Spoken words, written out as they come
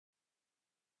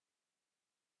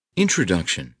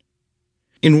Introduction.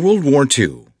 In World War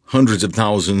II, hundreds of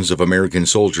thousands of American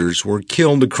soldiers were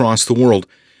killed across the world,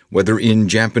 whether in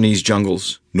Japanese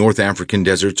jungles, North African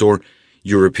deserts, or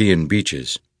European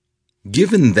beaches.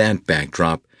 Given that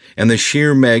backdrop and the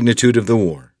sheer magnitude of the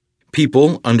war,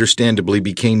 people understandably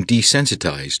became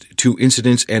desensitized to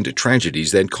incidents and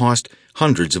tragedies that cost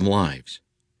hundreds of lives.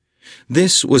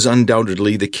 This was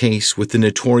undoubtedly the case with the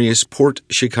notorious Port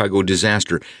Chicago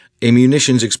disaster, a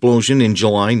munitions explosion in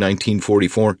July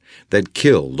 1944 that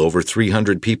killed over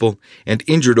 300 people and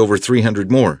injured over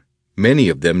 300 more, many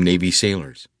of them Navy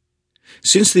sailors.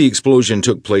 Since the explosion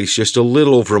took place just a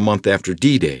little over a month after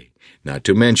D-Day, not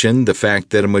to mention the fact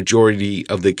that a majority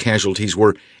of the casualties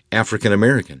were African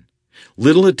American,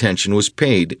 little attention was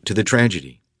paid to the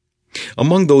tragedy.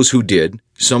 Among those who did,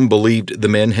 some believed the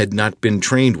men had not been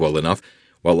trained well enough,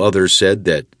 while others said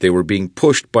that they were being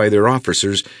pushed by their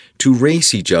officers to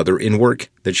race each other in work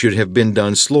that should have been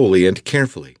done slowly and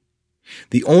carefully.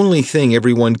 The only thing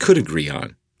everyone could agree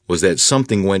on was that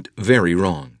something went very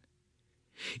wrong.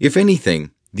 If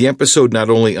anything, the episode not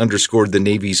only underscored the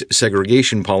Navy's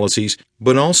segregation policies,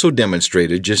 but also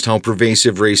demonstrated just how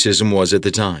pervasive racism was at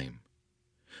the time.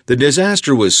 The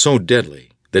disaster was so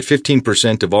deadly that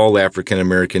 15% of all African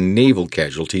American naval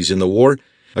casualties in the war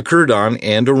occurred on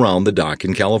and around the dock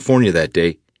in California that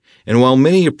day, and while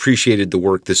many appreciated the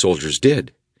work the soldiers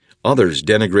did, others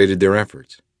denigrated their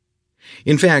efforts.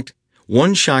 In fact,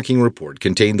 one shocking report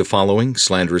contained the following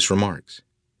slanderous remarks.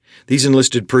 These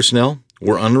enlisted personnel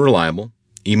were unreliable,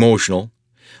 emotional,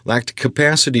 lacked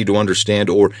capacity to understand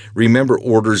or remember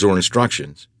orders or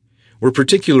instructions, were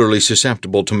particularly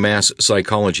susceptible to mass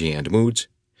psychology and moods,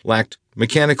 lacked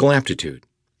mechanical aptitude,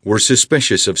 were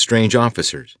suspicious of strange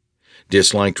officers,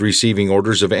 disliked receiving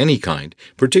orders of any kind,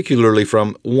 particularly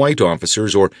from white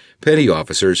officers or petty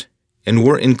officers, and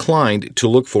were inclined to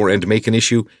look for and make an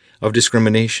issue of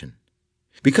discrimination.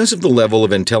 Because of the level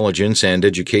of intelligence and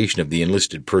education of the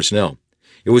enlisted personnel,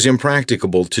 it was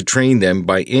impracticable to train them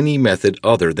by any method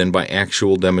other than by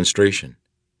actual demonstration.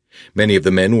 Many of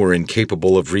the men were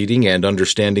incapable of reading and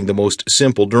understanding the most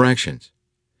simple directions.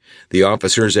 The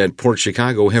officers at Port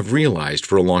Chicago have realized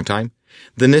for a long time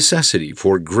the necessity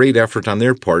for great effort on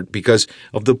their part because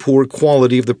of the poor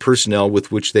quality of the personnel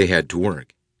with which they had to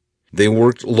work. They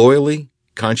worked loyally,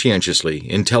 conscientiously,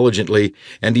 intelligently,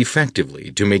 and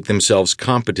effectively to make themselves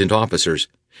competent officers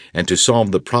and to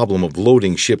solve the problem of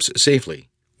loading ships safely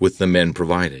with the men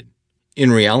provided.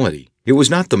 In reality, it was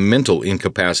not the mental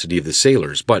incapacity of the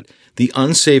sailors, but the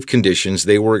unsafe conditions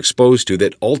they were exposed to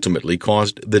that ultimately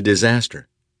caused the disaster.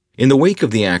 In the wake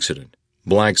of the accident,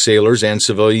 black sailors and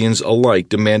civilians alike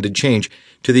demanded change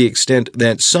to the extent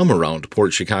that some around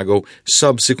Port Chicago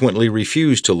subsequently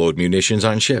refused to load munitions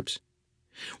on ships.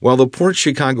 While the Port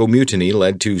Chicago mutiny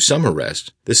led to some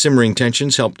arrests, the simmering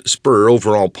tensions helped spur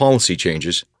overall policy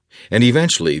changes, and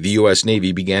eventually the U.S.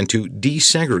 Navy began to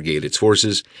desegregate its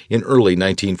forces in early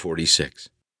 1946.